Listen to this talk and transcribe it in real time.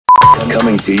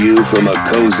Coming to you from a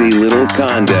cozy little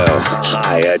condo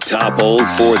high atop Old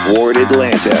Fourth Ward,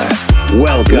 Atlanta.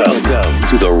 Welcome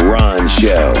to The Ron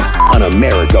Show on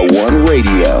America One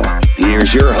Radio.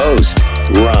 Here's your host,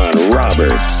 Ron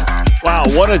Roberts. Wow,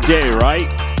 what a day,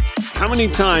 right? How many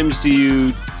times do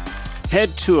you head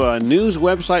to a news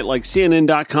website like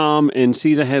CNN.com and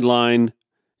see the headline,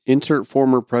 insert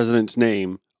former president's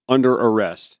name, under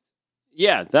arrest?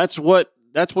 Yeah, that's what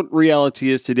reality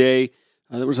is today.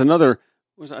 There was another,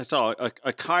 I saw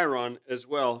a Chiron as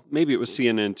well. Maybe it was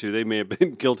CNN too. They may have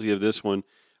been guilty of this one.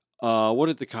 What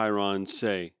did the Chiron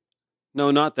say?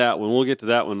 No, not that one. We'll get to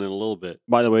that one in a little bit.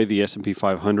 By the way, the S&P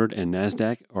 500 and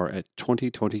NASDAQ are at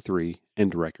 2023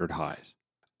 and record highs.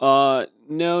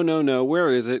 No.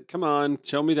 Where is it? Come on,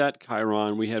 show me that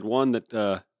Chiron. We had one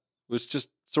that was just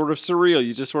sort of surreal.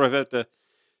 You just sort of have to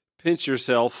pinch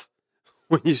yourself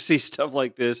when you see stuff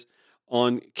like this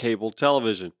on cable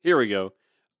television. Here we go.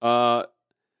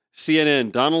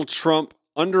 CNN, Donald Trump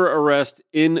under arrest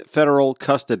in federal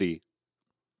custody.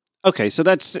 Okay, so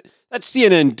that's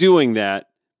CNN doing that,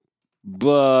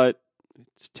 but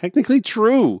it's technically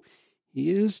true.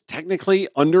 He is technically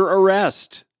under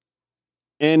arrest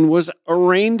and was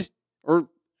arraigned, or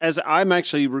as I'm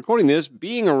actually recording this,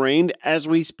 being arraigned as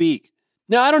we speak.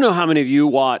 Now, I don't know how many of you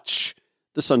watch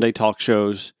the Sunday talk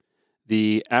shows,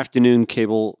 the afternoon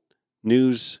cable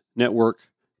news network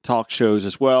talk shows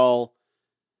as well.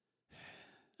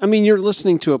 I mean, you're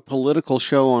listening to a political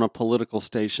show on a political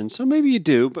station, so maybe you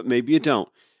do, but maybe you don't.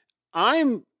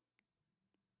 I'm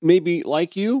maybe,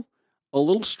 like you, a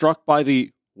little struck by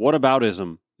the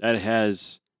whataboutism that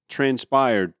has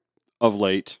transpired of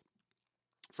late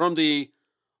from the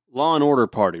Law and Order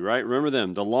Party, right? Remember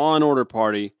them, the Law and Order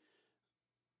Party.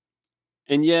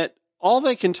 And yet, all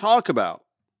they can talk about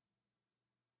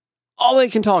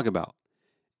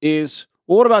is,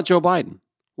 well, what about Joe Biden?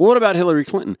 What about Hillary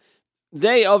Clinton?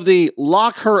 They of the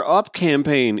Lock Her Up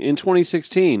campaign in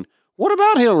 2016. What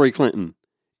about Hillary Clinton?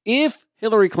 If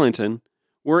Hillary Clinton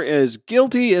were as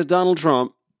guilty as Donald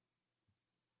Trump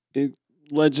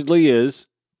allegedly is,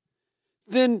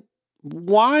 then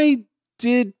why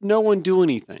did no one do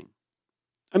anything?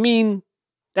 I mean,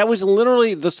 that was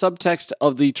literally the subtext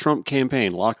of the Trump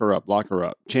campaign. Lock her up,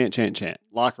 chant, chant, chant.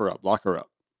 Lock her up, lock her up.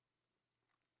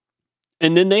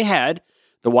 And then they had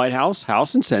the White House,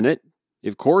 House and Senate,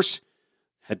 of course,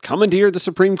 had commandeered the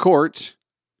Supreme Court,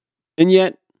 and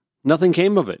yet nothing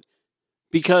came of it.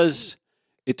 Because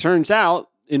it turns out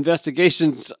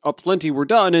investigations aplenty were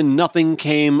done and nothing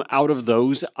came out of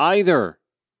those either.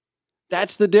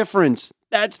 That's the difference.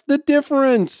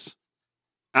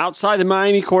 Outside the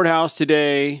Miami courthouse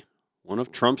today, one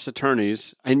of Trump's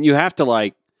attorneys, and you have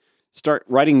to start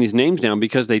writing these names down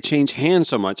because they change hands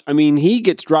so much. I mean, he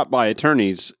gets dropped by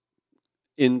attorneys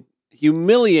in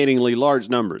humiliatingly large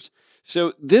numbers.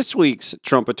 So this week's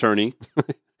Trump attorney,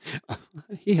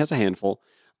 he has a handful.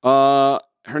 Her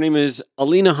name is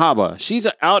Alina Habba. She's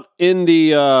out in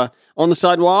the on the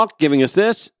sidewalk giving us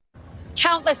this.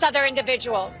 Countless other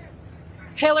individuals.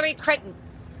 Hillary Clinton.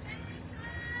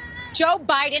 Joe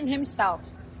Biden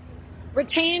himself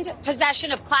retained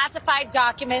possession of classified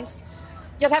documents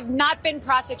yet have not been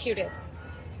prosecuted.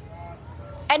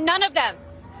 And none of them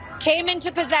came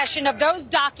into possession of those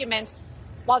documents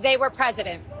while they were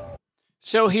president.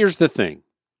 So here's the thing.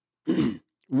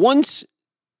 Once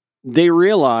they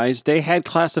realized they had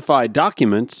classified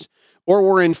documents or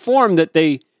were informed that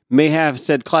they may have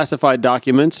said classified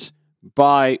documents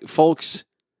by folks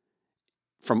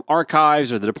from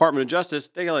archives or the Department of Justice,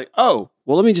 they go like, oh,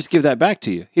 well, let me just give that back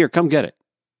to you. Here, come get it.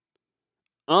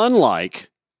 Unlike,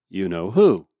 you know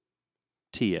who,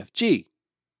 TFG,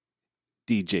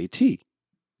 DJT.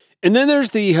 And then there's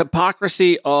the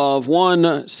hypocrisy of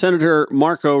one Senator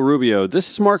Marco Rubio. This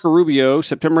is Marco Rubio,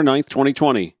 September 9th,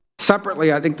 2020.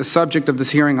 Separately, I think the subject of this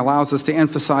hearing allows us to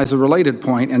emphasize a related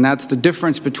point, and that's the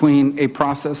difference between a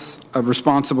process of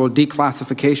responsible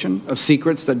declassification of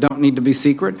secrets that don't need to be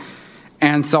secret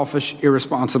and selfish,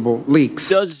 irresponsible leaks.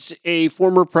 Does a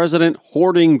former president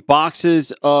hoarding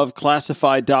boxes of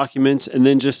classified documents and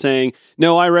then just saying,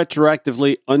 no, I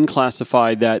retroactively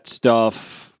unclassified that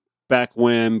stuff back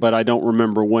when, but I don't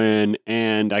remember when,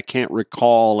 and I can't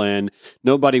recall, and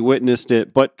nobody witnessed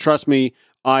it, but trust me,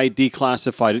 I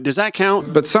declassified it. Does that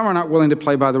count? But some are not willing to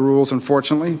play by the rules,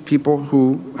 unfortunately. People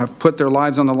who have put their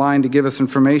lives on the line to give us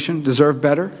information deserve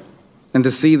better than to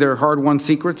see their hard-won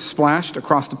secrets splashed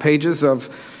across the pages of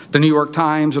the New York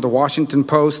Times or the Washington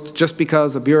Post just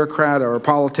because a bureaucrat or a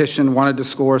politician wanted to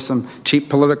score some cheap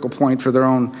political point for their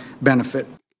own benefit.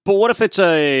 But what if it's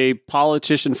a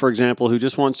politician, for example, who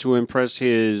just wants to impress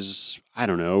his I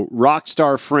don't know, rock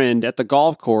star friend at the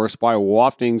golf course by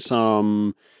wafting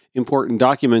some important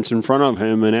documents in front of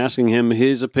him and asking him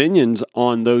his opinions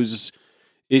on those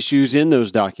issues in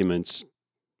those documents.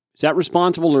 Is that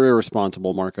responsible or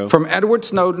irresponsible, Marco? From Edward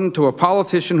Snowden to a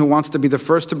politician who wants to be the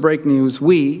first to break news,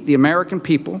 we, the American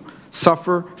people,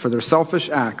 suffer for their selfish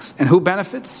acts. And who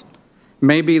benefits?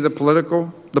 Maybe the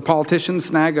politicians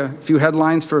snag a few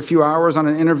headlines for a few hours on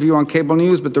an interview on cable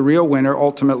news, but the real winner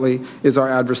ultimately is our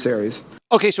adversaries.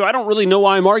 Okay, so I don't really know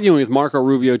why I'm arguing with Marco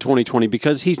Rubio 2020,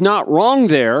 because he's not wrong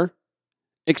there,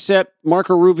 except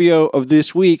Marco Rubio of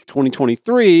this week,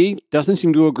 2023, doesn't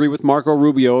seem to agree with Marco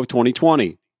Rubio of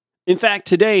 2020. In fact,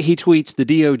 today he tweets the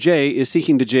DOJ is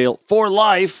seeking to jail for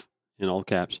life, in all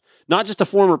caps, not just a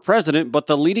former president, but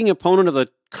the leading opponent of the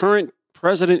current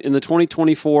president in the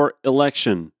 2024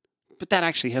 election. But that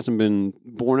actually hasn't been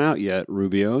borne out yet,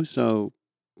 Rubio, so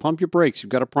pump your brakes.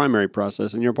 You've got a primary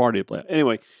process and your party to play.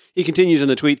 Anyway, he continues in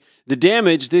the tweet, the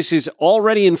damage this is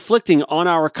already inflicting on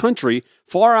our country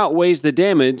far outweighs the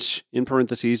damage, in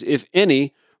parentheses, if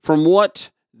any, from what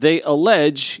they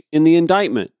allege in the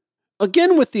indictment.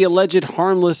 Again, with the alleged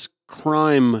harmless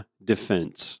crime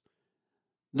defense.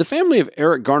 The family of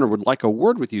Eric Garner would like a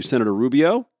word with you, Senator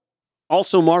Rubio.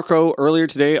 Also, Marco, earlier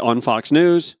today on Fox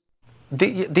News.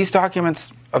 These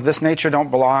documents of this nature don't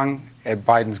belong at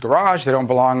Biden's garage. They don't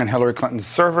belong in Hillary Clinton's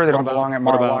server. They don't belong at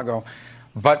Mar-a-Lago.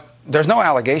 But there's no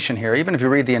allegation here. Even if you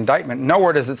read the indictment,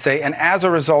 nowhere does it say, and as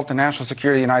a result, the national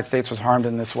security of the United States was harmed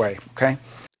in this way. Okay?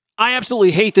 I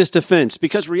absolutely hate this defense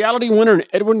because Reality Winner and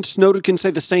Edward Snowden can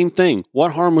say the same thing.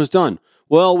 What harm was done?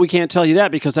 Well, we can't tell you that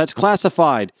because that's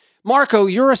classified. Marco,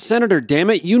 you're a senator,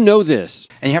 damn it. You know this.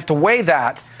 And you have to weigh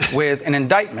that with an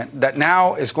indictment that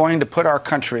now is going to put our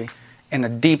country in a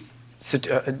deep,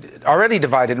 already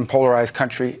divided and polarized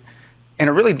country in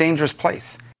a really dangerous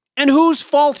place. And whose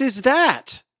fault is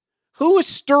that? Who is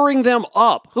stirring them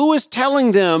up? Who is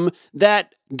telling them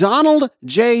that Donald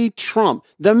J. Trump,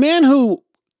 the man who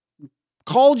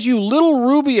called you Little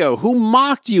Rubio, who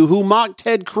mocked you, who mocked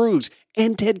Ted Cruz,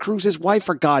 and Ted Cruz's wife,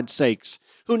 for God's sakes,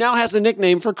 who now has a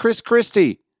nickname for Chris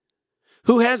Christie,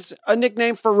 who has a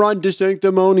nickname for Ron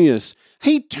DeSanctimonious.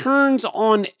 He turns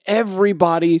on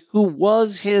everybody who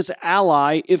was his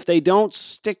ally if they don't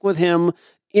stick with him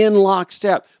in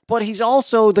lockstep. But he's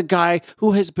also the guy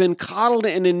who has been coddled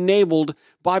and enabled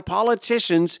by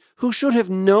politicians who should have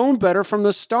known better from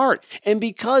the start. And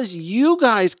because you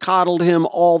guys coddled him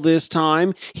all this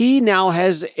time, he now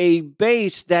has a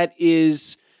base that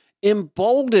is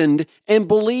emboldened and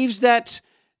believes that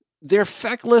their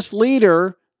feckless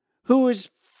leader, who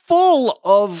is full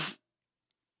of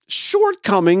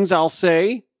shortcomings, I'll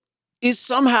say, is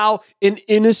somehow an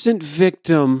innocent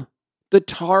victim, the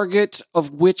target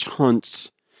of witch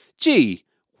hunts. Gee,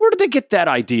 where did they get that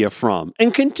idea from?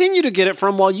 And continue to get it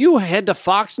from while you head to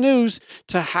Fox News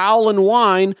to howl and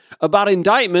whine about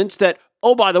indictments that,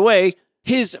 oh, by the way,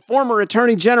 his former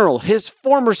attorney general, his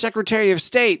former secretary of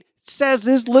state says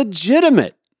is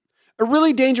legitimate. A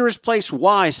really dangerous place.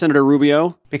 Why, Senator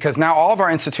Rubio? Because now all of our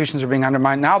institutions are being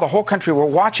undermined. Now the whole country, we're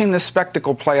watching this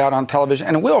spectacle play out on television,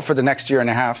 and it will for the next year and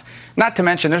a half. Not to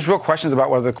mention, there's real questions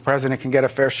about whether the president can get a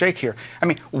fair shake here. I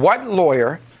mean, what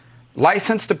lawyer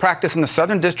licensed to practice in the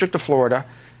Southern District of Florida,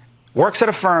 works at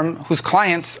a firm whose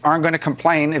clients aren't going to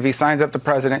complain if he signs up the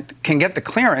president, can get the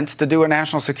clearance to do a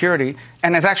national security,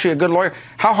 and is actually a good lawyer?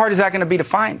 How hard is that going to be to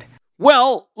find?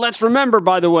 Well, let's remember,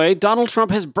 by the way, Donald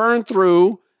Trump has burned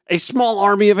through a small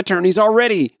army of attorneys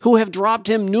already who have dropped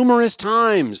him numerous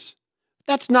times.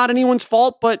 That's not anyone's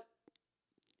fault, but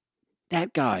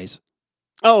that guy's.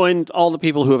 Oh, and all the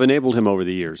people who have enabled him over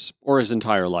the years, or his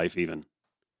entire life even.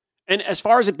 And as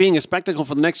far as it being a spectacle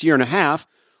for the next year and a half,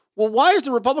 well, why is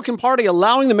the Republican Party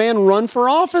allowing the man run for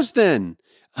office then?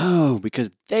 Oh,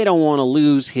 because they don't want to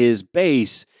lose his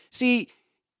base. See,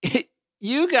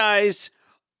 you guys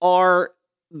are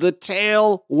the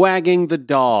tail wagging the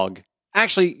dog.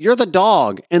 Actually, you're the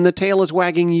dog, and the tail is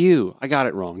wagging you. I got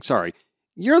it wrong. Sorry.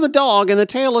 You're the dog, and the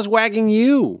tail is wagging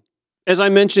you. As I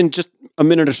mentioned just a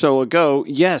minute or so ago,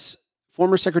 yes,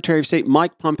 former Secretary of State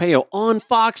Mike Pompeo on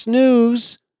Fox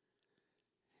News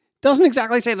doesn't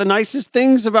exactly say the nicest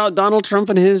things about Donald Trump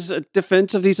and his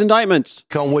defense of these indictments.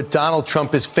 On what Donald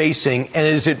Trump is facing, and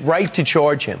is it right to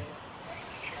charge him?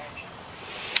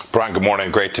 Brian, good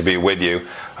morning. Great to be with you.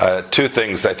 Two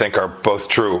things I think are both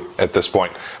true at this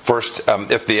point. First,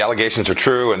 if the allegations are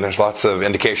true, and there's lots of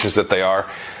indications that they are,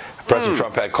 President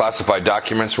Trump had classified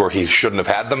documents where he shouldn't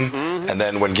have had them, and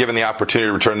then when given the opportunity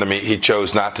to return them, he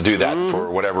chose not to do that for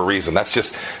whatever reason. That's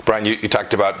just, Brian, you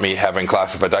talked about me having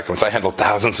classified documents. I handle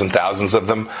thousands and thousands of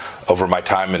them over my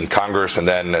time in Congress and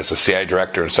then as a CIA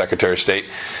director and Secretary of State.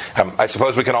 I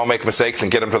suppose we can all make mistakes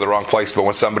and get them to the wrong place, but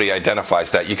when somebody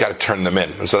identifies that, you got to turn them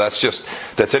in. And so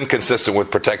that's inconsistent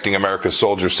with protecting America's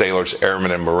soldiers, sailors,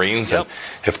 airmen, and Marines. Yep.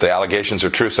 And if the allegations are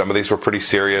true, some of these were pretty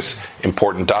serious,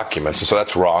 important documents. And so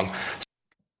that's wrong.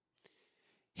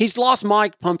 He's lost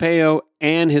Mike Pompeo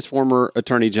and his former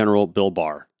Attorney General Bill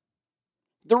Barr.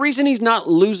 The reason he's not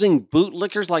losing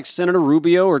bootlickers like Senator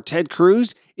Rubio or Ted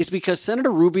Cruz is because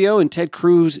Senator Rubio and Ted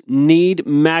Cruz need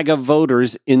MAGA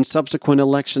voters in subsequent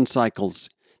election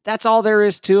cycles. That's all there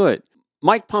is to it.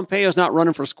 Mike Pompeo's not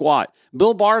running for squat.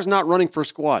 Bill Barr's not running for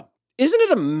squat. Isn't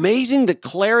it amazing the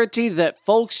clarity that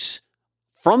folks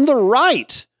from the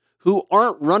right who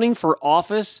aren't running for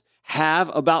office have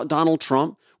about Donald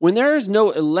Trump? When there is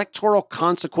no electoral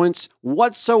consequence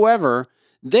whatsoever,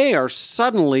 they are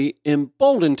suddenly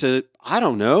emboldened to,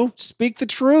 speak the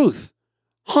truth.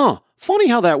 Funny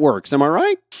how that works, am I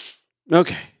right?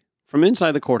 Okay, from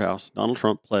inside the courthouse, Donald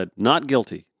Trump pled not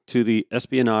guilty to the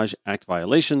Espionage Act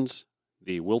violations,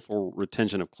 the willful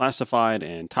retention of classified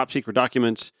and top secret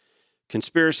documents,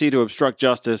 conspiracy to obstruct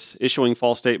justice, issuing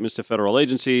false statements to federal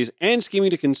agencies, and scheming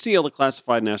to conceal the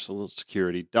classified national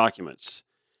security documents.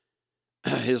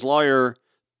 His lawyer,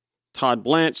 Todd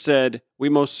Blanche, said, "We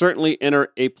most certainly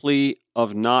enter a plea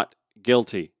of not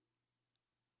guilty."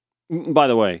 By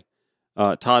the way,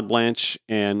 Todd Blanche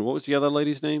and what was the other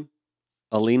lady's name?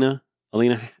 Alina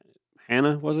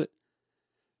Hanna, was it?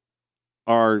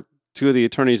 Are two of the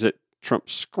attorneys that Trump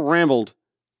scrambled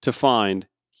to find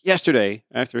yesterday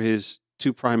after his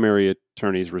two primary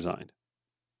attorneys resigned.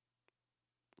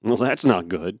 Well, that's not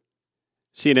good.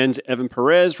 CNN's Evan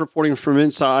Perez reporting from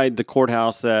inside the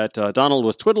courthouse that Donald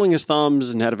was twiddling his thumbs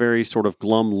and had a very sort of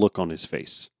glum look on his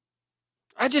face.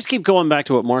 I just keep going back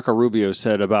to what Marco Rubio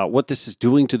said about what this is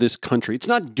doing to this country. It's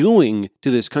not doing to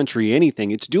this country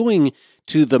anything. It's doing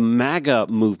to the MAGA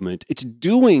movement. It's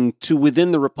doing to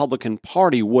within the Republican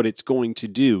Party what it's going to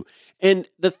do. And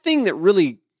the thing that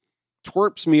really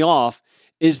twerps me off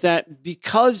is that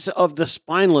because of the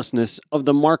spinelessness of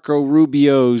the Marco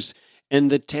Rubios and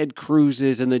the Ted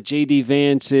Cruzes and the J.D.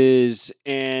 Vances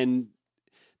and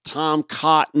Tom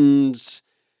Cottons,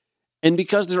 and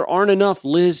because there aren't enough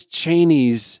Liz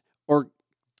Cheneys or,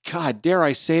 God, dare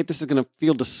I say it, this is going to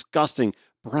feel disgusting,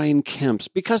 Brian Kemps,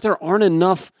 because there aren't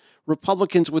enough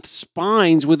Republicans with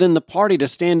spines within the party to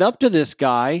stand up to this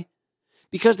guy,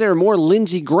 because there are more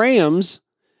Lindsey Grahams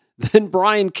than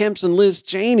Brian Kemps and Liz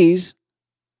Cheneys,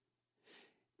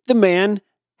 the man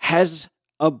has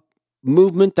a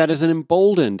movement that is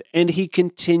emboldened, and he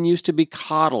continues to be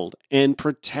coddled and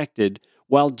protected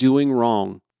while doing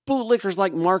wrong. Bootlickers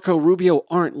like Marco Rubio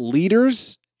aren't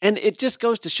leaders, and it just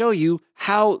goes to show you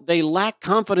how they lack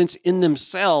confidence in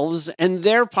themselves and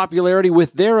their popularity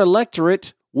with their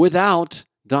electorate without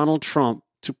Donald Trump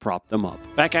to prop them up.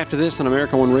 Back after this on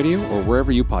America One Radio or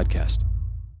wherever you podcast.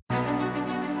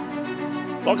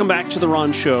 Welcome back to The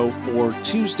Ron Show for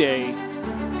Tuesday.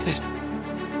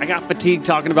 I got fatigued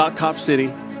talking about Cop City,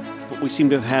 but we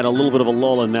seem to have had a little bit of a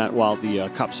lull in that while the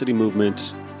Cop City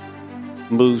movement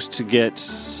moves to get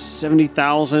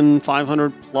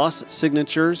 70,500 plus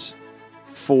signatures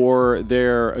for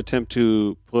their attempt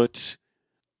to put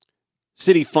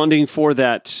city funding for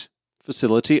that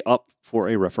facility up for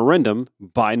a referendum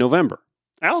by November.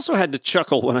 I also had to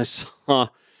chuckle when I saw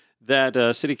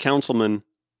that City Councilman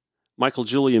Michael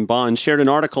Julian Bond shared an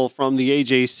article from the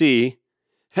AJC.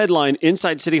 Headline,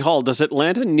 Inside City Hall, does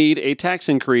Atlanta need a tax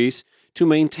increase to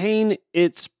maintain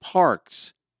its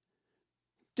parks?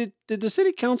 Did the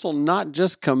city council not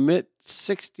just commit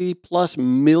 $60+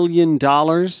 million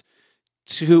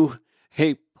to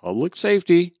a public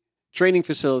safety training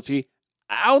facility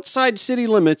outside city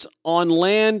limits on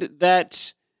land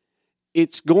that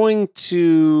it's going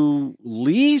to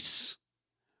lease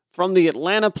from the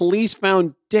Atlanta Police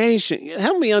Foundation?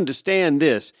 Help me understand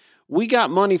this. We got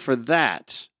money for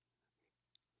that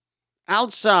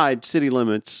outside city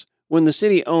limits when the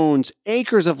city owns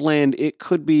acres of land it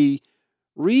could be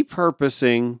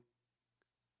repurposing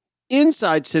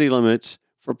inside city limits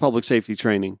for public safety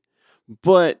training.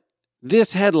 But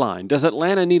this headline, does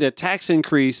Atlanta need a tax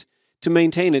increase to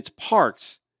maintain its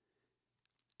parks?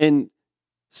 And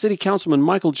City Councilman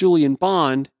Michael Julian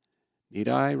Bond, need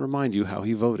I remind you how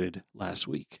he voted last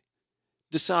week,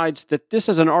 decides that this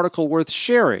is an article worth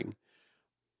sharing.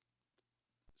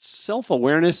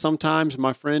 Self-awareness sometimes,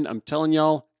 my friend, I'm telling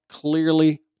y'all,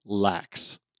 clearly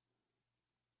lacks.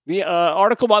 The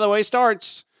article, by the way,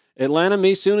 starts, Atlanta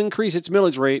may soon increase its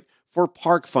millage rate for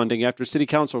park funding after City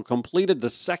Council completed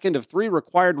the second of 3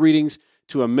 required readings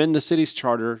to amend the city's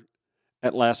charter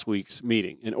at last week's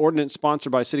meeting. An ordinance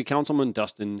sponsored by City Councilman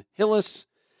Dustin Hillis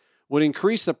would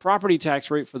increase the property tax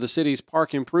rate for the city's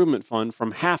park improvement fund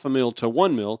from $500,000 to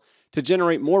 $1 million to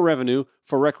generate more revenue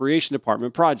for recreation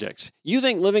department projects. You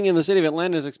think living in the city of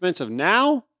Atlanta is expensive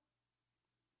now?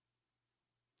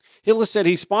 Hillis said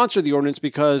he sponsored the ordinance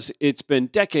because it's been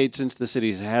decades since the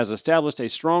city has established a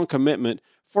strong commitment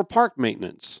for park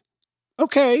maintenance.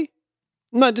 Okay,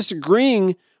 I'm not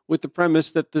disagreeing with the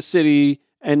premise that the city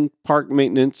and park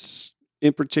maintenance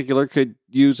in particular could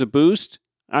use a boost.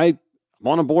 I'm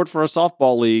on a board for a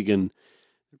softball league, and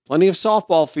plenty of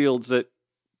softball fields that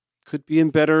could be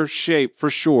in better shape for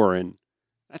sure. And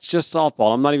that's just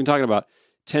softball. I'm not even talking about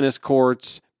tennis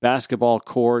courts, basketball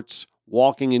courts,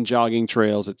 walking and jogging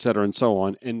trails, et cetera, and so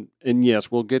on. And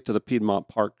yes, we'll get to the Piedmont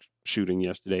Park shooting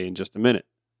yesterday in just a minute.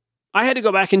 I had to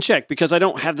go back and check because I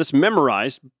don't have this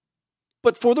memorized.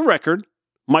 But for the record,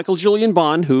 Michael Julian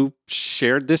Bond, who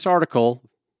shared this article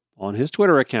on his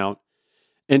Twitter account,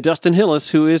 and Dustin Hillis,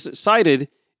 who is cited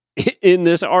in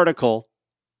this article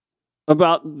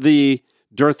about the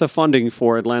dearth of funding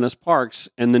for Atlanta's parks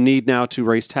and the need now to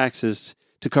raise taxes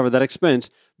to cover that expense,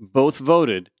 both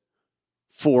voted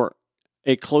for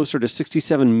a closer to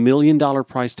 $67 million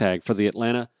price tag for the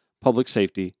Atlanta Public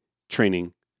Safety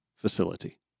Training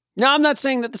Facility. Now, I'm not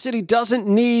saying that the city doesn't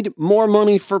need more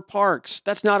money for parks.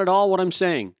 That's not at all what I'm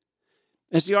saying.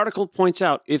 As the article points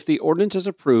out, if the ordinance is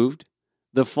approved,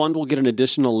 the fund will get an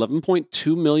additional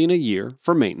 $11.2 million a year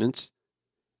for maintenance,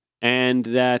 and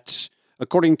that,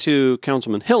 according to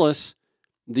Councilman Hillis,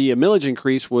 the millage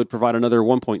increase would provide another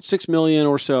 $1.6 million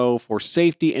or so for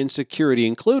safety and security,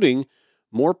 including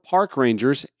more park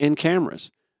rangers and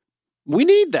cameras. We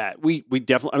need that. We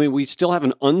definitely, we still have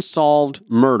an unsolved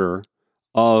murder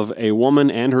of a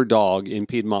woman and her dog in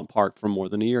Piedmont Park from more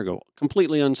than a year ago.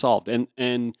 Completely unsolved.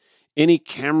 And any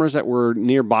cameras that were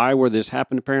nearby where this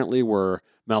happened apparently were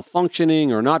malfunctioning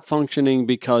or not functioning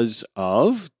because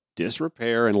of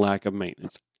disrepair and lack of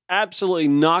maintenance. Absolutely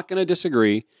not going to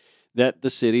disagree that the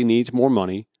city needs more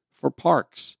money for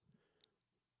parks.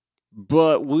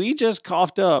 But we just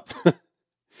coughed up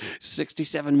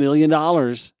 $67 million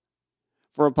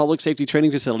for a public safety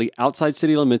training facility outside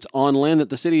city limits on land that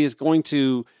the city is going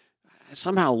to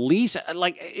somehow lease.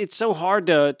 Like, it's so hard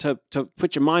to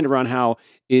put your mind around how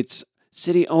it's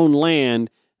city-owned land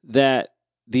that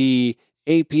the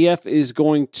APF is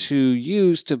going to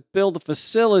use to build the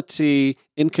facility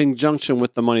in conjunction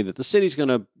with the money that the city's going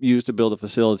to use to build the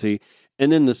facility.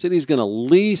 And then the city's going to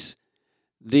lease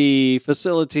the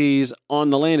facilities on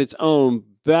the land it's owned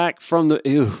back from the...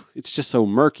 it's just so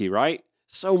murky, right?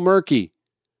 So murky.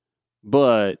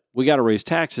 But we got to raise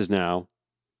taxes now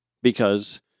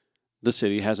because the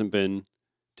city hasn't been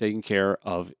taking care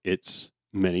of its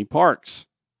many parks.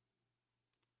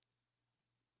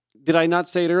 Did I not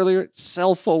say it earlier?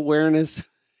 Self-awareness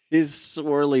is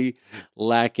sorely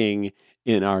lacking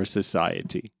in our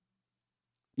society.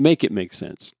 Make it make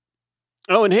sense.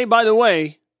 Oh, and hey, by the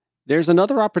way, there's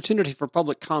another opportunity for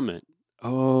public comment.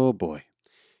 Oh, boy.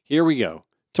 Here we go.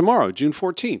 Tomorrow, June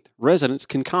 14th, residents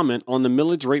can comment on the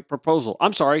millage rate proposal.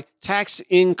 Tax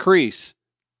increase.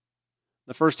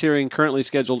 The first hearing currently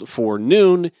scheduled for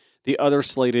noon. The other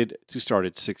slated to start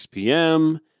at 6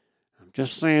 p.m. I'm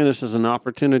just saying this is an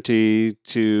opportunity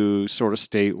to sort of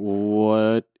state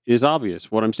what is obvious,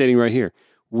 what I'm stating right here.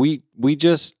 We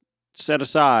just set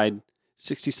aside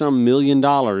 $60-some million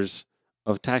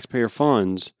of taxpayer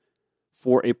funds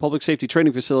for a public safety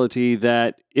training facility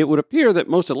that it would appear that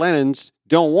most Atlantans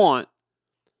don't want.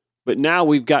 But now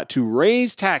we've got to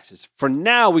raise taxes. For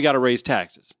now, we got to raise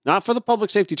taxes. Not for the public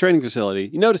safety training facility.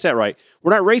 You notice that, right?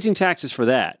 We're not raising taxes for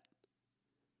that.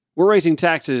 We're raising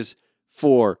taxes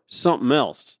for something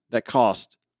else that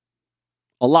costs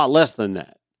a lot less than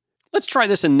that. Let's try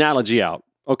this analogy out,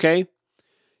 okay?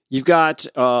 You've got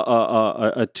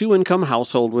a two-income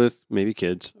household with maybe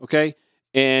kids, okay?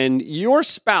 And your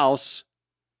spouse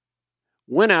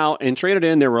went out and traded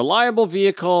in their reliable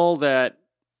vehicle that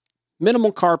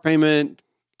minimal car payment,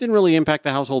 didn't really impact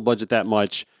the household budget that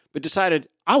much, but decided,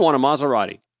 I want a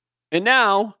Maserati. And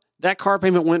now that car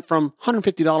payment went from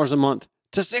 $150 a month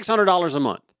to $600 a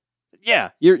month.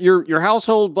 Yeah, your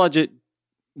household budget,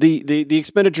 the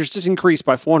expenditures just increased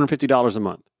by $450 a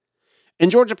month. And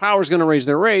Georgia Power is going to raise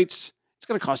their rates. It's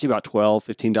going to cost you about $12,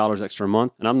 $15 extra a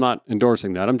month. And I'm not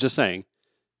endorsing that. I'm just saying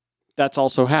that's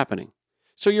also happening.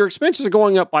 So your expenses are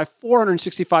going up by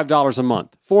 $465 a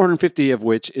month, $450 of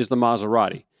which is the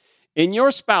Maserati. And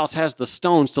your spouse has the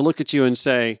stones to look at you and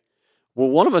say, well,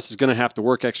 one of us is going to have to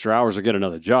work extra hours or get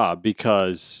another job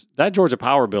because that Georgia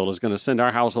Power bill is going to send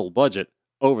our household budget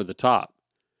over the top.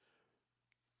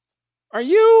 Are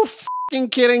you fucking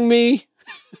kidding me?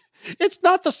 It's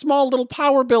not the small little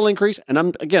power bill increase. And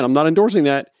I'm not endorsing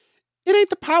that. It ain't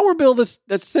the power bill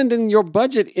that's sending your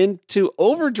budget into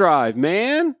overdrive,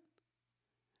 man.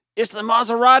 It's the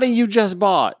Maserati you just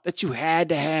bought that you had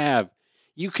to have.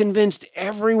 You convinced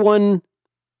everyone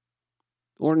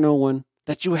or no one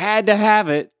that you had to have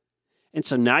it. And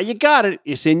so now you got it.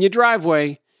 It's in your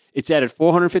driveway. It's added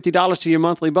 $450 to your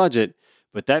monthly budget.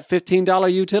 But that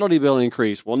 $15 utility bill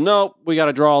increase, well, nope, we got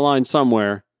to draw a line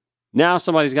somewhere. Now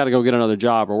somebody's got to go get another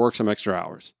job or work some extra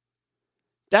hours.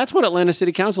 That's what Atlanta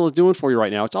City Council is doing for you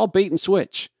right now. It's all bait and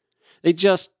switch. They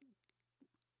just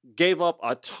gave up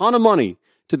a ton of money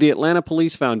to the Atlanta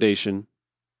Police Foundation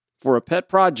for a pet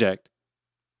project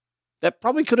that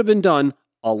probably could have been done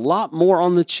a lot more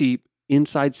on the cheap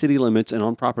inside city limits and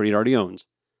on property it already owns.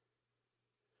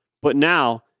 But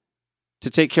now, to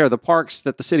take care of the parks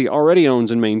that the city already owns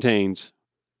and maintains,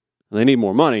 they need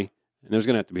more money, and there's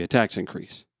going to have to be a tax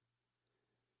increase.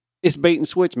 It's bait and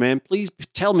switch, man. Please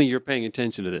tell me you're paying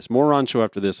attention to this. More Ron Show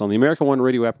after this on the American One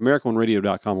Radio app,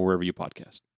 AmericanOneRadio.com, or wherever you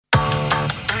podcast.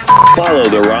 Follow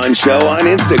The Ron Show on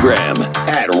Instagram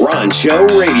at Ron Show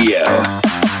Radio.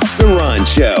 The Ron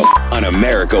Show on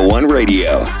America One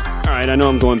Radio. All right, I know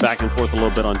I'm going back and forth a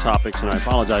little bit on topics, and I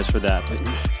apologize for that.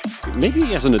 But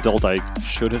maybe as an adult, I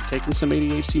should have taken some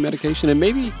ADHD medication, and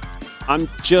maybe I'm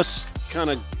just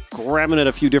kind of grabbing at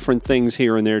a few different things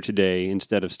here and there today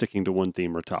instead of sticking to one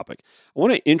theme or topic. I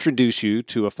want to introduce you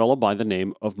to a fellow by the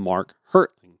name of Mark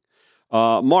Hertling.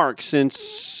 Mark,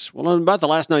 since about the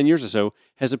last 9 years or so,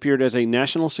 has appeared as a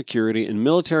national security and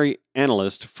military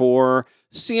analyst for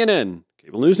CNN,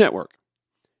 cable news network.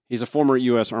 He's a former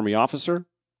U.S. Army officer,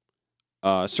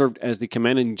 served as the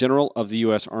commanding general of the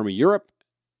U.S. Army Europe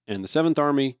and the 7th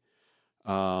Army.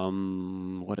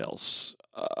 What else?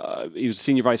 He was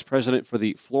senior vice president for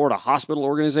the Florida Hospital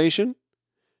Organization.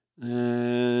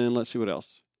 And let's see what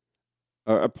else.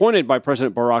 Appointed by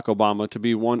President Barack Obama to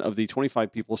be one of the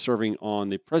 25 people serving on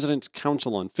the President's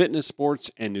Council on Fitness, Sports,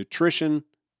 and Nutrition.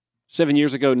 7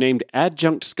 years ago, named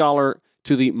adjunct scholar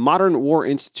to the Modern War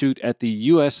Institute at the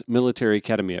U.S. Military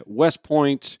Academy at West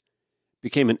Point.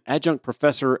 Became an adjunct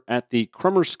professor at the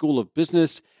Crummer School of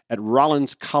Business at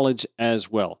Rollins College as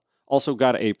well. Also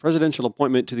got a presidential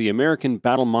appointment to the American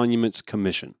Battle Monuments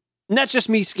Commission. And that's just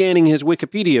me scanning his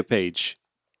Wikipedia page.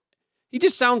 He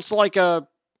just sounds like a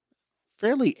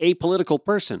fairly apolitical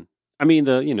person. I mean,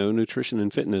 the, Nutrition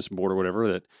and Fitness Board or whatever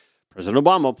that President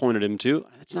Obama appointed him to,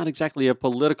 it's not exactly a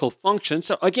political function.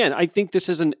 So again, I think this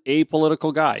is an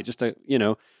apolitical guy, just a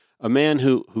man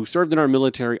who served in our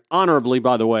military honorably,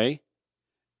 by the way,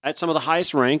 at some of the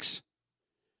highest ranks,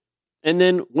 and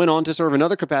then went on to serve in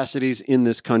other capacities in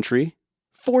this country,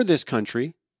 for this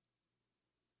country.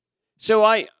 So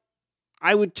I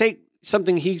would take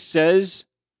something he says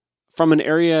from an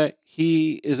area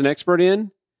he is an expert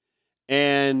in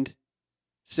and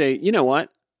say, you know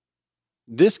what?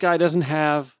 This guy doesn't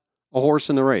have a horse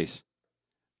in the race.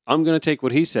 I'm going to take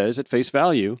what he says at face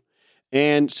value.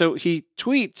 And so he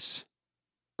tweets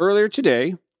earlier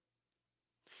today,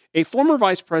 a former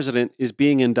vice president is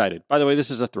being indicted. By the way, this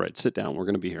is a thread. Sit down. We're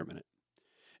going to be here a minute.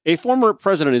 A former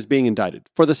president is being indicted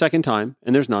for the second time,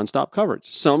 and there's nonstop coverage.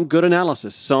 Some good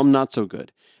analysis, some not so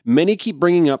good. Many keep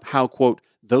bringing up how, quote,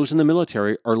 those in the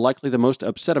military are likely the most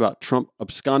upset about Trump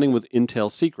absconding with intel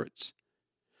secrets.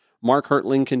 Mark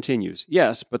Hertling continues,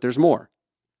 yes, but there's more.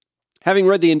 Having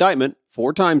read the indictment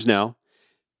 4 times now,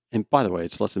 and by the way,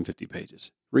 it's less than 50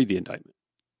 pages. Read the indictment.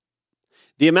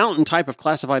 The amount and type of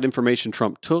classified information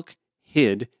Trump took,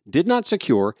 hid, did not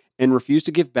secure, and refused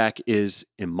to give back is,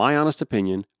 in my honest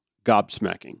opinion,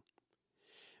 gobsmacking.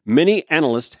 Many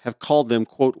analysts have called them,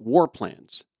 quote, war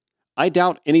plans. I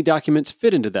doubt any documents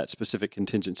fit into that specific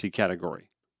contingency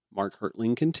category. Mark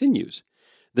Hertling continues.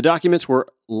 The documents were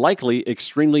likely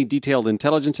extremely detailed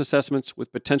intelligence assessments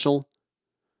with potential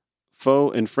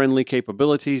foe and friendly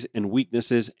capabilities and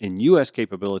weaknesses and U.S.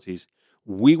 capabilities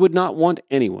we would not want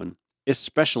anyone,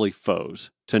 especially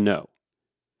foes, to know.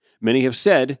 Many have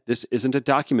said this isn't a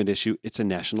document issue, it's a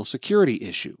national security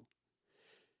issue.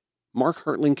 Mark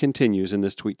Hertling continues in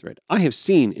this tweet thread. I have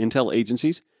seen intel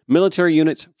agencies, military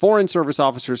units, foreign service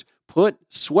officers put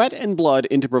sweat and blood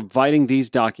into providing these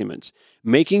documents,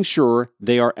 making sure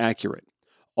they are accurate.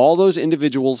 All those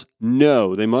individuals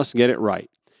know they must get it right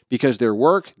because their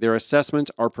work, their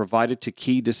assessments are provided to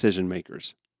key decision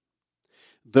makers.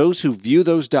 Those who view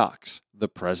those docs, the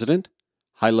president,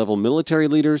 high-level military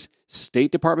leaders,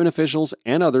 State Department officials,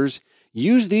 and others,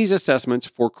 use these assessments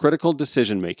for critical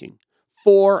decision-making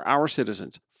for our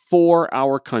citizens, for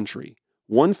our country.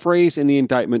 One phrase in the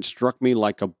indictment struck me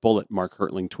like a bullet, Mark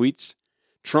Hertling tweets.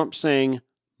 Trump saying,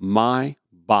 "my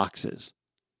boxes."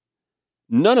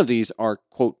 None of these are,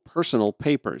 quote, personal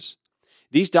papers.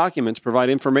 These documents provide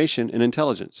information and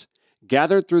intelligence,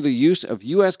 gathered through the use of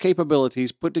U.S.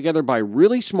 capabilities put together by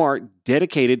really smart,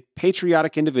 dedicated,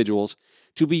 patriotic individuals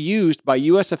to be used by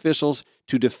U.S. officials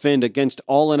to defend against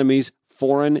all enemies,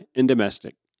 foreign and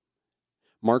domestic.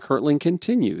 Mark Hertling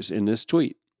continues in this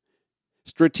tweet.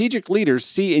 Strategic leaders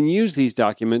see and use these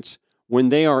documents when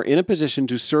they are in a position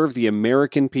to serve the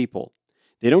American people.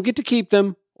 They don't get to keep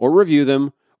them or review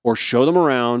them or show them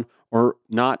around or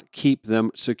not keep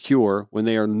them secure when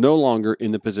they are no longer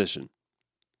in the position.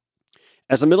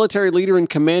 As a military leader in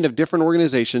command of different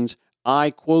organizations,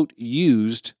 I, quote,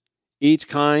 used each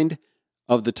kind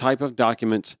of the type of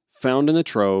documents found in the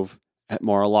trove at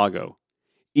Mar-a-Lago.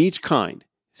 Each kind,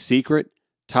 secret,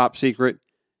 top secret,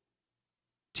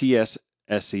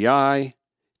 TS-SCI,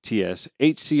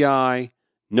 TS-HCI,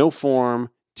 no form,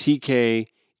 TK,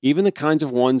 even the kinds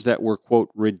of ones that were, quote,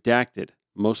 redacted,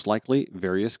 most likely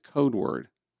various code word.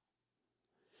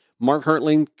 Mark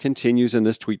Hertling continues in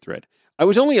this tweet thread. I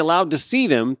was only allowed to see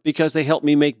them because they helped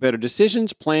me make better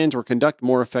decisions, plans, or conduct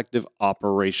more effective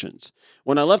operations.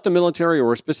 When I left the military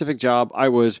or a specific job, I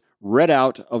was read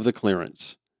out of the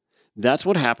clearance. That's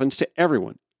what happens to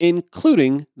everyone,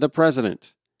 including the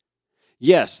president.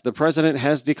 Yes, the president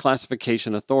has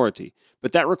declassification authority,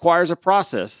 but that requires a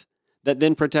process that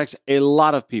then protects a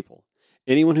lot of people.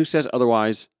 Anyone who says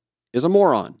otherwise is a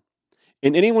moron.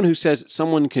 And anyone who says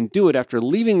someone can do it after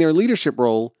leaving their leadership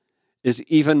role is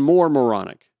even more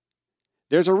moronic.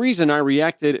 There's a reason I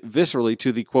reacted viscerally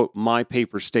to the, quote, my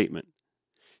paper statement.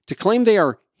 To claim they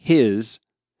are his,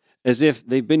 as if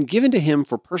they've been given to him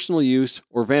for personal use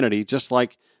or vanity, just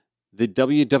like the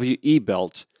WWE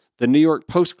belt, the New York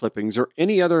Post clippings, or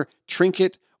any other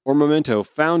trinket or memento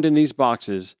found in these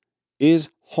boxes, is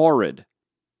horrid.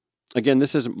 Again,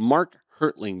 this is Mark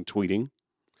Hertling tweeting.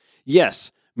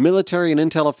 Yes, military and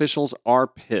intel officials are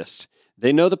pissed.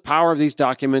 They know the power of these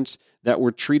documents that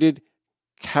were treated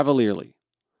cavalierly.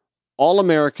 All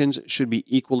Americans should be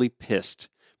equally pissed,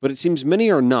 but it seems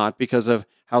many are not because of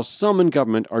how some in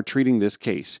government are treating this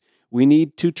case. We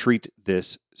need to treat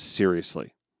this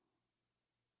seriously.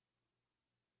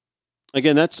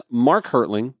 Again, that's Mark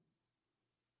Hertling,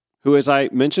 who, as I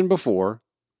mentioned before,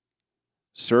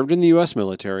 served in the U.S.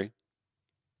 military,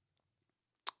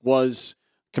 was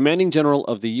commanding general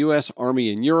of the U.S.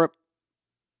 Army in Europe,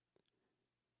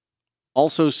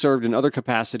 also served in other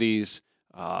capacities,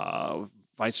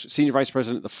 senior vice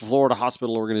president of the Florida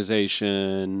Hospital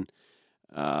Organization,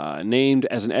 named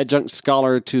as an adjunct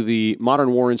scholar to the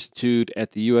Modern War Institute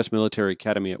at the U.S. Military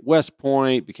Academy at West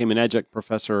Point, became an adjunct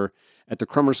professor at the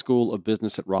Crummer School of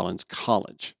Business at Rollins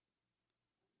College.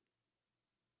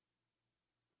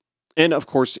 And, of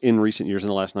course, in recent years, in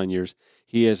the last 9 years,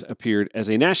 he has appeared as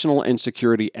a national and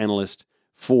security analyst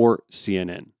for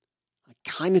CNN. I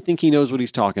kind of think he knows what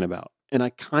he's talking about, and I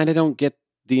kind of don't get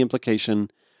the implication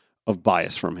of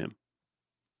bias from him.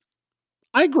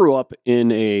 I grew up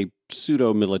in a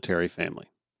pseudo-military family.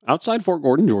 Outside Fort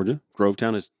Gordon, Georgia,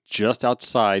 Grovetown is just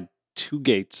outside 2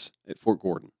 gates at Fort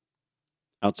Gordon,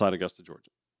 outside Augusta,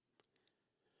 Georgia.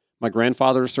 My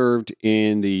grandfather served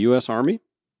in the U.S. Army,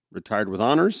 retired with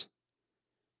honors,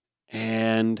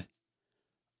 and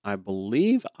I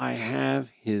believe I have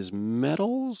his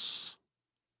medals,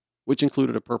 which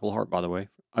included a Purple Heart, by the way,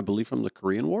 I believe from the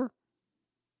Korean War.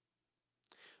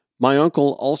 My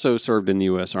uncle also served in the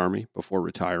U.S. Army before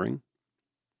retiring.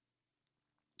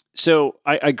 So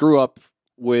I grew up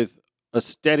with a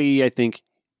steady, I think,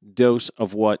 dose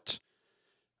of what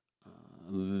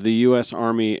the U.S.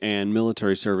 Army and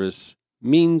military service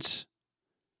means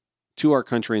to our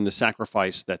country and the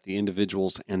sacrifice that the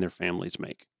individuals and their families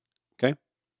make. Okay?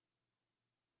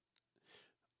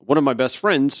 One of my best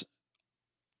friends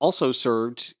also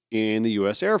served in the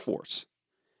U.S. Air Force.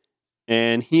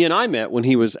 And he and I met when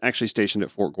he was actually stationed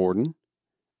at Fort Gordon.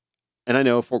 And I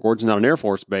know Fort Gordon's not an Air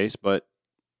Force base, but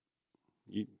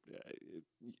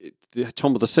it's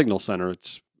home of the Signal Center.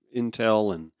 It's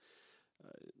Intel and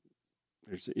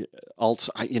there's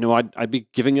also, I'd be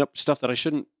giving up stuff that I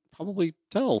shouldn't probably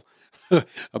tell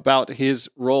about his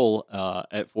role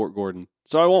at Fort Gordon.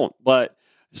 So I won't. But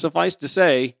suffice to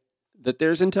say that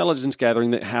there's intelligence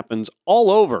gathering that happens all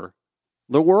over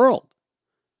the world.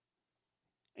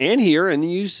 And here in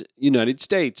the United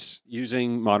States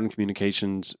using modern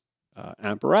communications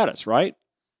apparatus, right?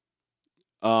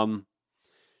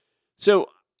 So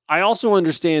I also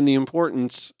understand the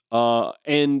importance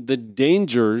and the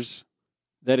dangers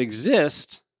that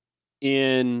exist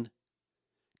in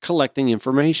collecting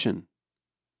information,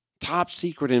 top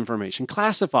secret information,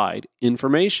 classified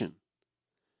information.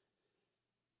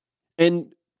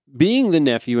 And being the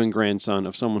nephew and grandson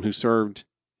of someone who served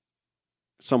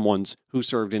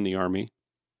in the Army,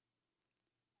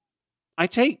 I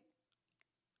take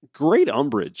great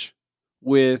umbrage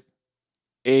with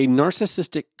a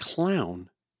narcissistic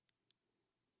clown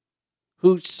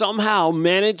who somehow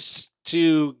managed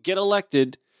to get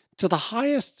elected to the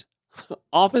highest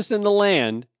office in the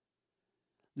land,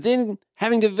 then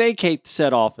having to vacate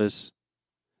said office,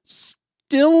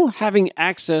 still having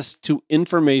access to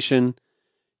information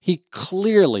he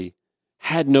clearly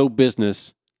had no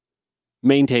business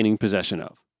maintaining possession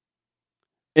of.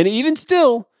 And even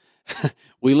still,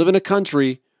 we live in a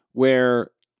country where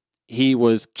he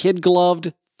was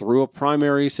kid-gloved through a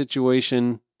primary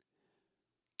situation,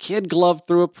 kid-gloved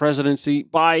through a presidency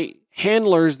by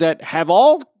handlers that have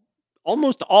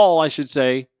almost all, I should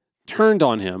say, turned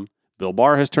on him. Bill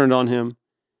Barr has turned on him.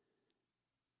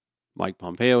 Mike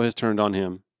Pompeo has turned on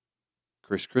him.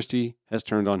 Chris Christie has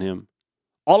turned on him.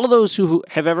 All of those who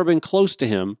have ever been close to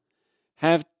him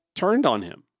have turned on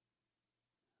him.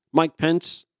 Mike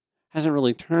Pence hasn't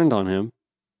really turned on him,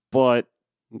 but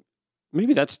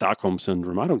maybe that's Stockholm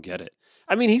Syndrome. I don't get it.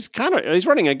 I mean, he's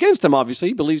running against him, obviously.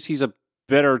 He believes he's a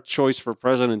better choice for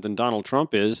president than Donald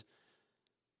Trump is.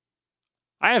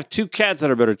 I have 2 cats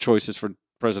that are better choices for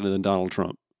president than Donald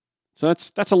Trump. So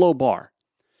that's a low bar.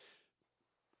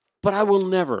 But I will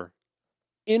never,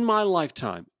 in my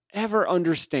lifetime, ever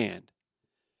understand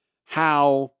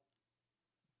how,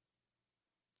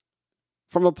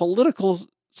 from a political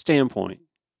standpoint,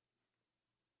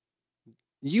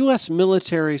 U.S.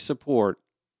 military support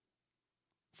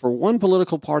for one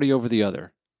political party over the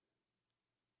other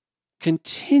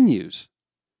continues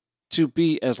to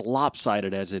be as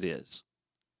lopsided as it is.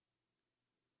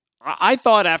 I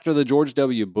thought after the George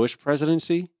W. Bush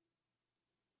presidency,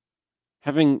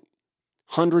 having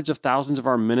hundreds of thousands of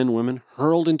our men and women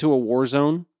hurled into a war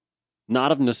zone,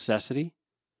 not of necessity,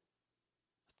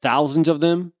 thousands of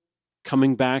them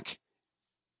coming back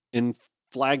in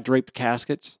flag-draped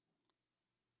caskets,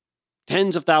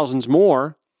 tens of thousands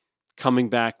more coming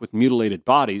back with mutilated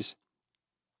bodies,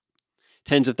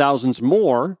 tens of thousands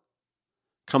more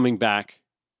coming back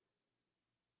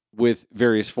with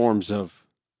various forms of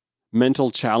mental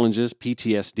challenges,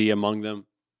 PTSD among them.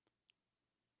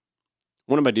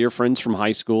 One of my dear friends from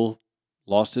high school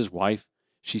lost his wife.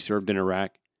 She served in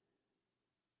Iraq.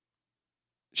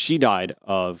 She died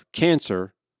of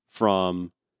cancer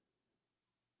from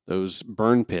those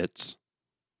burn pits.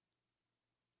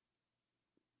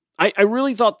 I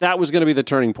really thought that was going to be the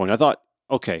turning point. I thought,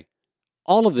 okay,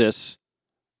 all of this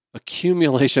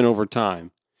accumulation over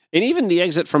time, and even the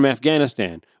exit from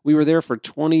Afghanistan, we were there for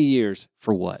 20 years.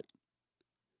 For what?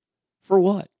 For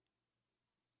what?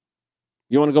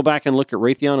 You want to go back and look at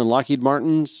Raytheon and Lockheed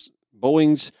Martin's,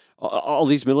 Boeing's, all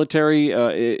these military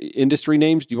industry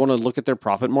names? Do you want to look at their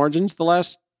profit margins the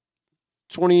last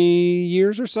 20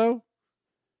 years or so?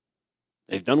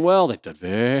 They've done well. They've done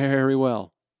very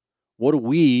well. What do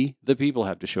we, the people,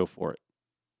 have to show for it?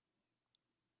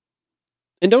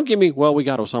 And don't give me, well, we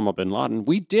got Osama bin Laden.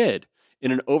 We did,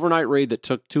 in an overnight raid that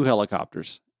took 2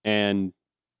 helicopters and,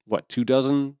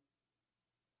 24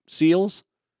 SEALs?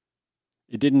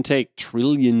 It didn't take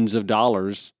trillions of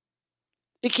dollars.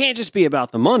 It can't just be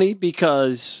about the money,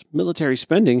 because military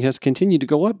spending has continued to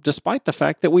go up despite the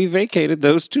fact that we vacated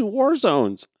those 2 war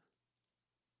zones.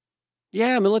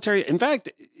 Yeah, military. In fact,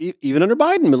 even under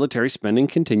Biden, military spending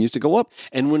continues to go up.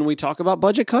 And when we talk about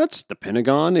budget cuts, the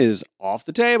Pentagon is off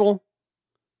the table.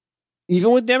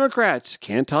 Even with Democrats,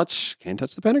 can't touch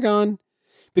the Pentagon,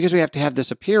 because we have to have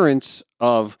this appearance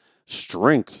of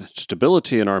strength,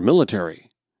 stability in our military.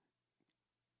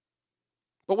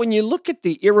 But when you look at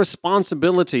the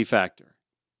irresponsibility factor,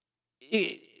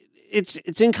 it's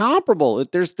incomparable.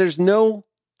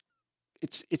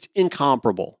 It's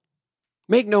incomparable.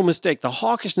 Make no mistake, the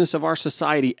hawkishness of our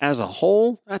society as a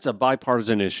whole, that's a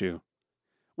bipartisan issue.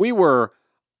 We were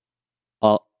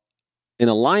in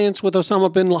alliance with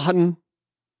Osama bin Laden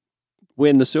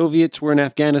when the Soviets were in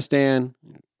Afghanistan,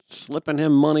 slipping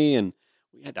him money, and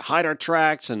we had to hide our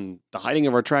tracks, and the hiding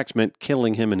of our tracks meant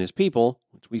killing him and his people,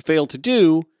 which we failed to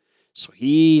do, so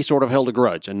he sort of held a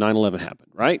grudge, and 9/11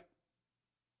 happened, right?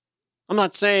 I'm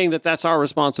not saying that that's our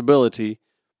responsibility,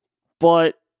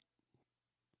 but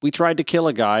we tried to kill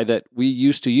a guy that we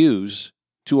used to use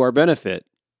to our benefit.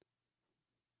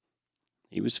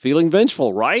 He was feeling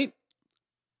vengeful, right?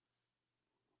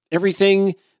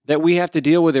 Everything that we have to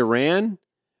deal with Iran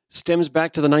stems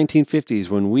back to the 1950s,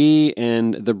 when we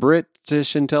and the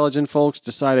British intelligent folks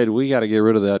decided we got to get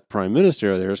rid of that prime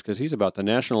minister of theirs because he's about to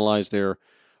nationalize their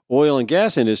oil and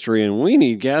gas industry, and we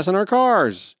need gas in our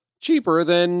cars cheaper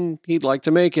than he'd like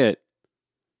to make it.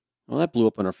 Well, that blew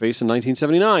up in our face in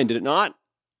 1979, did it not?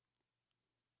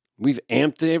 We've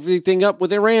amped everything up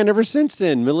with Iran ever since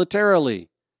then, militarily.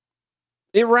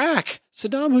 Iraq.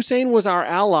 Saddam Hussein was our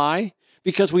ally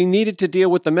because we needed to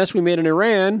deal with the mess we made in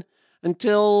Iran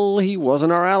until he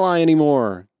wasn't our ally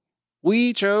anymore.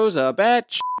 We chose a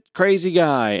batshit crazy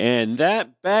guy, and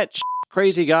that batshit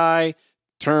crazy guy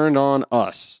turned on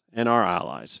us and our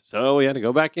allies. So we had to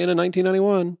go back in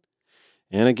 1991.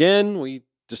 And again, we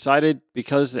decided,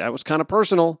 because that was kind of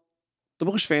personal, the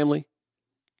Bush family,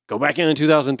 go back in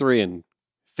 2003 and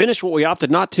finish what we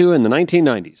opted not to in the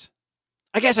 1990s.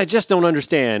 I guess I just don't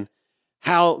understand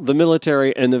how the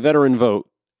military and the veteran vote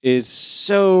is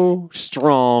so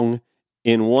strong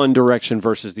in one direction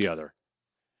versus the other.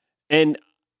 And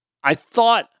I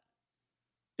thought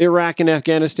Iraq and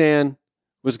Afghanistan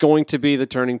was going to be the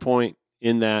turning point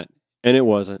in that, and it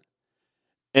wasn't.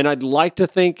 And I'd like to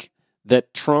think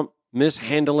that Trump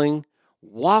mishandling,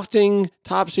 wafting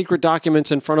top secret documents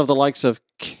in front of the likes of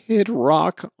Kid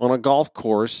Rock on a golf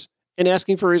course and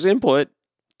asking for his input,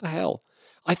 what the hell?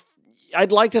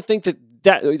 I'd like to think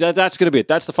that's going to be it.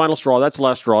 That's the final straw. That's the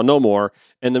last straw. No more.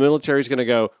 And the military's going to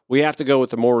go, we have to go with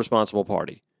the more responsible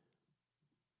party.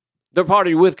 The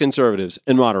party with conservatives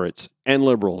and moderates and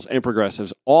liberals and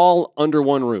progressives all under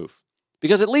one roof.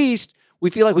 Because at least we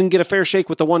feel like we can get a fair shake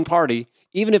with the one party,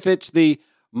 even if it's the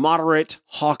moderate,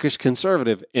 hawkish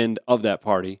conservative end of that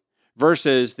party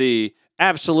versus the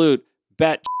absolute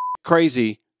bat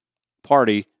crazy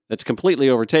party that's completely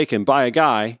overtaken by a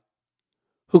guy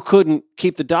who couldn't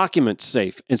keep the documents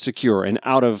safe and secure and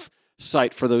out of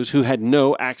sight for those who had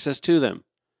no access to them.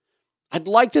 I'd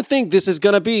like to think this is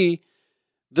going to be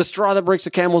the straw that breaks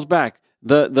the camel's back,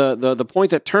 the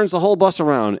point that turns the whole bus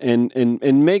around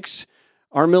and makes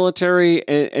our military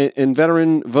and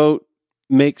veteran vote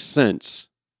make sense.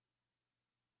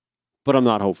 But I'm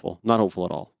not hopeful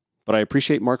at all. But I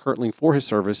appreciate Mark Hertling for his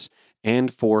service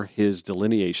and for his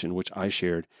delineation, which I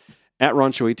shared at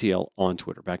Ron Show ATL on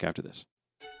Twitter. Back after this.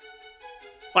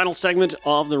 Final segment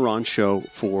of the Ron Show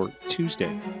for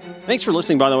Tuesday. Thanks for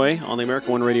listening, by the way, on the America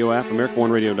One Radio app,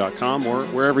 AmericaOneRadio.com, or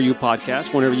wherever you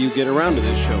podcast, whenever you get around to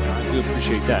this show. I do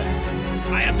appreciate that.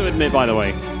 I have to admit, by the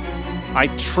way, I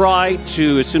try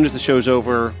to, as soon as the show's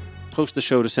over, post the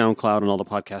show to SoundCloud and all the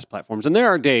podcast platforms. And there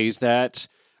are days that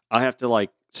I have to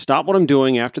stop what I'm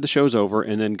doing after the show's over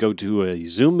and then go to a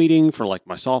Zoom meeting for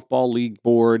my softball league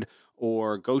board,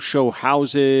 or go show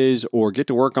houses, or get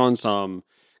to work on some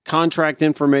contract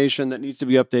information that needs to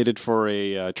be updated for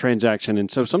a transaction. And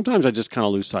so sometimes I just kind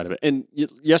of lose sight of it. And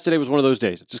yesterday was one of those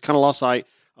days. I just kind of lost sight.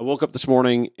 I woke up this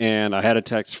morning and I had a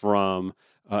text from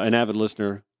an avid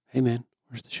listener. Hey, man,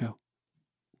 where's the show?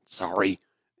 Sorry.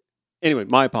 Anyway,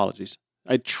 my apologies.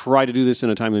 I try to do this in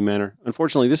a timely manner.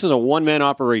 Unfortunately, this is a one-man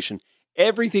operation.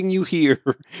 Everything you hear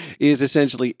is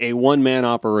essentially a one-man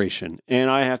operation. And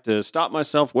I have to stop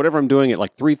myself, whatever I'm doing, at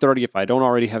 3:30 if I don't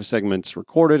already have segments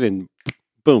recorded, and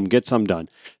boom, get some done.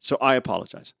 So I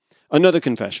apologize. Another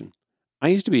confession. I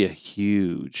used to be a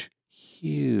huge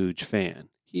fan.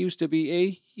 He used to be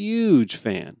a huge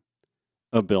fan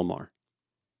of Bill Maher.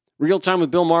 Real Time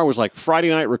with Bill Maher was Friday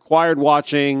night required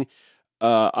watching.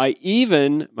 My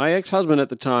ex-husband at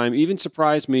the time, even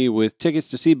surprised me with tickets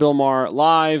to see Bill Maher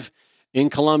live in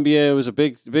Columbia. It was a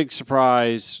big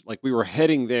surprise. We were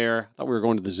heading there. I thought we were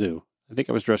going to the zoo. I think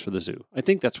I was dressed for the zoo. I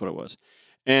think that's what it was.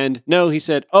 And no, he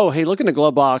said, oh, hey, look in the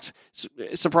glove box.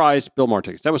 Surprise, Bill Maher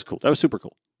tickets. That was cool. That was super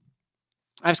cool.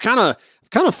 I've kind of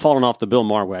fallen off the Bill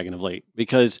Maher wagon of late,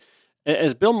 because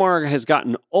as Bill Maher has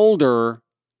gotten older,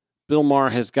 Bill Maher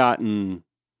has gotten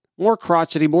more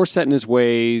crotchety, more set in his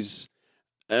ways,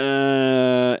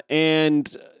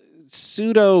 and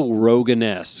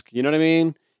pseudo-Rogan-esque. You know what I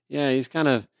mean? Yeah, he's kind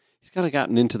of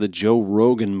gotten into the Joe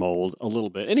Rogan mold a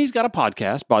little bit. And he's got a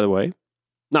podcast, by the way.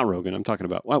 Not Rogan, I'm talking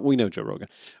about. Well, we know Joe Rogan.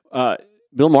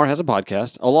 Bill Maher has a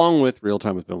podcast along with Real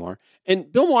Time with Bill Maher.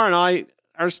 And Bill Maher and I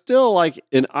are still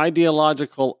in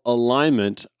ideological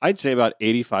alignment, I'd say about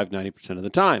 85-90% of the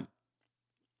time.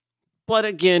 But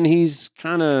again, he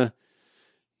kind of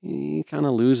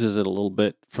loses it a little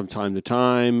bit from time to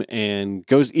time and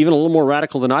goes even a little more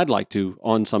radical than I'd like to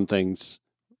on some things,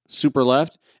 super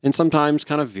left, and sometimes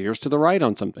kind of veers to the right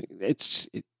on something. It's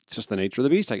just the nature of the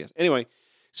beast, I guess. Anyway,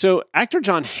 so actor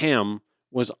Jon Hamm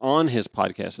was on his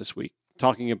podcast this week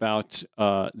talking about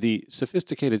the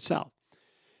sophisticated South.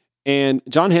 And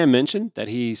Jon Hamm mentioned that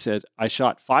he said, I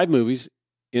shot 5 movies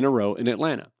in a row in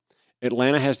Atlanta.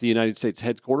 Atlanta has the United States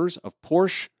headquarters of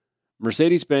Porsche,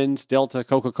 Mercedes-Benz, Delta,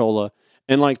 Coca-Cola,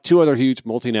 and 2 other huge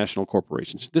multinational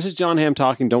corporations. This is Jon Hamm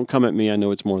talking. Don't come at me. I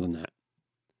know it's more than that.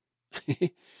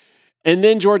 And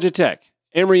then Georgia Tech.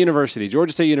 Emory University,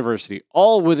 Georgia State University,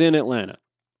 all within Atlanta.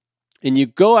 And you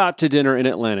go out to dinner in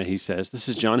Atlanta, he says. This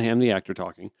is Jon Hamm, the actor,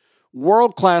 talking.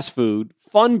 World-class food,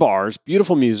 fun bars,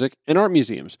 beautiful music, and art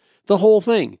museums. The whole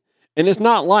thing. And it's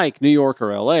not like New York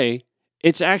or LA.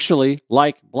 It's actually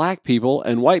like black people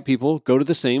and white people go to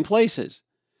the same places.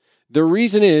 The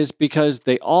reason is because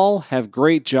they all have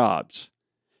great jobs.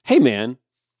 Hey, man,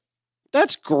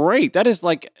 that's great. That is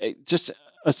like just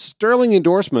a sterling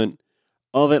endorsement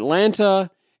of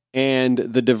Atlanta and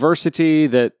the diversity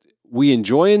that we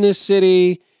enjoy in this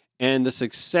city and the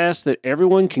success that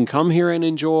everyone can come here and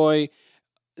enjoy.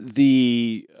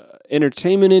 The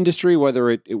entertainment industry, whether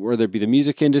it be the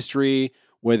music industry,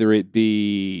 whether it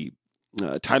be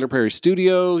Tyler Perry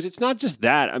Studios. It's not just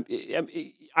that.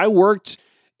 I worked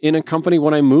in a company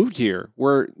when I moved here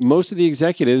where most of the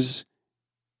executives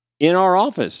in our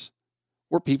office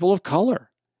were people of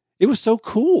color. It was so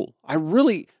cool.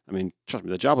 Trust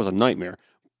me, the job was a nightmare,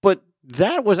 but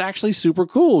that was actually super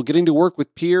cool, getting to work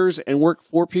with peers and work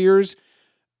for peers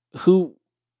who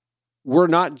were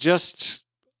not just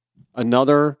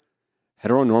another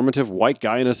heteronormative white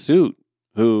guy in a suit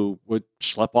who would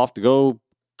schlep off to go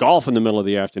golf in the middle of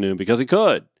the afternoon because he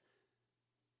could.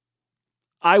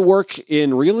 I work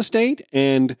in real estate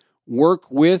and work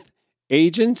with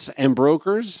agents and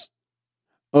brokers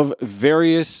of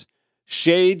various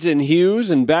shades and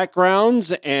hues and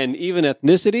backgrounds and even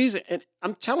ethnicities. And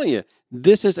I'm telling you,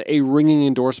 this is a ringing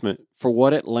endorsement for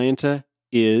what Atlanta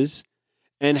is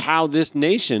and how this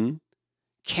nation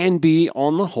can be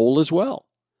on the whole as well.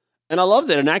 And I love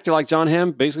that an actor like Jon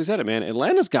Hamm basically said it, man.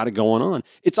 Atlanta's got it going on.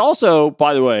 It's also,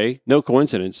 by the way, no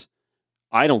coincidence,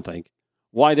 I don't think,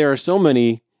 why there are so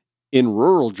many in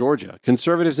rural Georgia,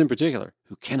 conservatives in particular,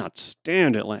 who cannot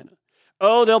stand Atlanta.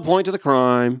 Oh, they'll point to the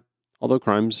crime, although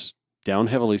crime's down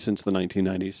heavily since the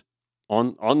 1990s.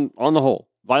 On the whole,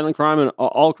 violent crime and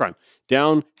all crime,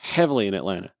 down heavily in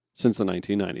Atlanta since the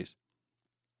 1990s.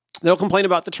 They'll complain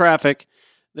about the traffic.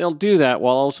 They'll do that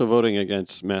while also voting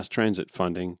against mass transit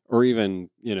funding or even,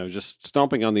 just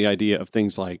stomping on the idea of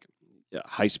things like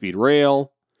high-speed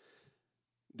rail.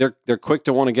 They're quick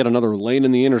to want to get another lane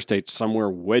in the interstate somewhere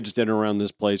wedged in around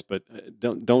this place, but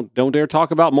don't dare talk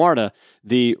about MARTA.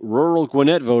 The rural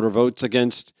Gwinnett voter votes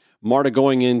against MARTA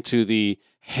going into the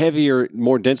heavier,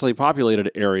 more densely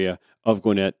populated area of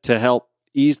Gwinnett to help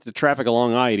ease the traffic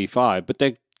along I-85, but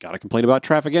they got to complain about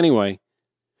traffic anyway.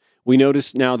 We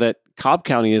notice now that Cobb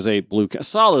County is a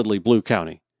solidly blue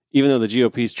county, even though the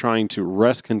GOP is trying to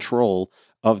wrest control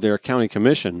of their county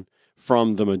commission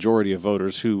from the majority of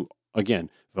voters who, again,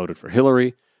 voted for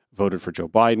Hillary, voted for Joe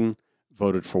Biden,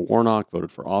 voted for Warnock, voted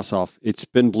for Ossoff. It's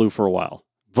been blue for a while.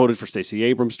 Voted for Stacey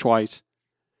Abrams twice.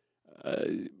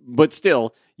 But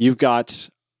still, you've got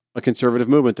a conservative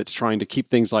movement that's trying to keep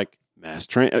things like mass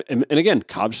transit. And again,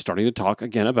 Cobb's starting to talk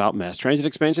again about mass transit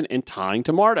expansion and tying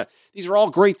to MARTA. These are all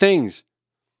great things.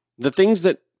 The things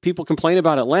that people complain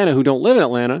about Atlanta who don't live in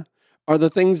Atlanta are the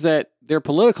things that their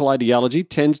political ideology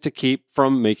tends to keep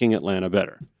from making Atlanta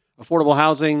better. Affordable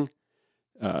housing,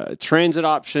 transit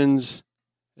options,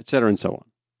 et cetera, and so on.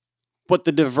 But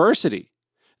the diversity,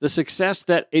 the success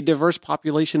that a diverse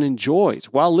population enjoys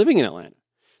while living in Atlanta,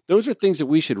 those are things that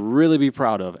we should really be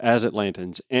proud of as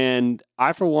Atlantans. And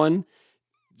I, for one,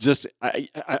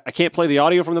 I can't play the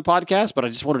audio from the podcast, but I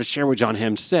just wanted to share what Jon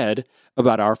Hamm said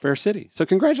about our fair city. So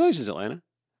congratulations, Atlanta.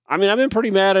 I mean, I've been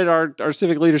pretty mad at our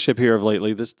civic leadership here of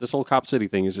lately. This whole Cop City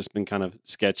thing has just been kind of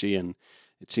sketchy, and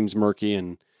it seems murky,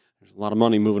 and there's a lot of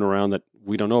money moving around that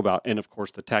we don't know about. And, of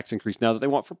course, the tax increase now that they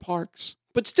want for parks.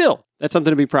 But still, that's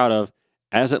something to be proud of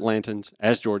as Atlantans,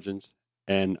 as Georgians.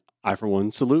 And I, for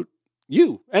one, salute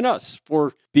you and us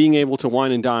for being able to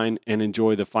wine and dine and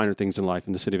enjoy the finer things in life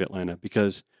in the city of Atlanta,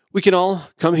 because we can all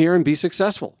come here and be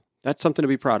successful. That's something to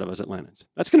be proud of as Atlantans.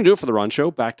 That's going to do it for The Ron Show.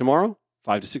 Back tomorrow,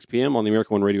 5 to 6 p.m. on the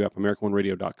America One Radio app,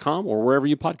 AmericaOneRadio.com, or wherever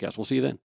you podcast. We'll see you then.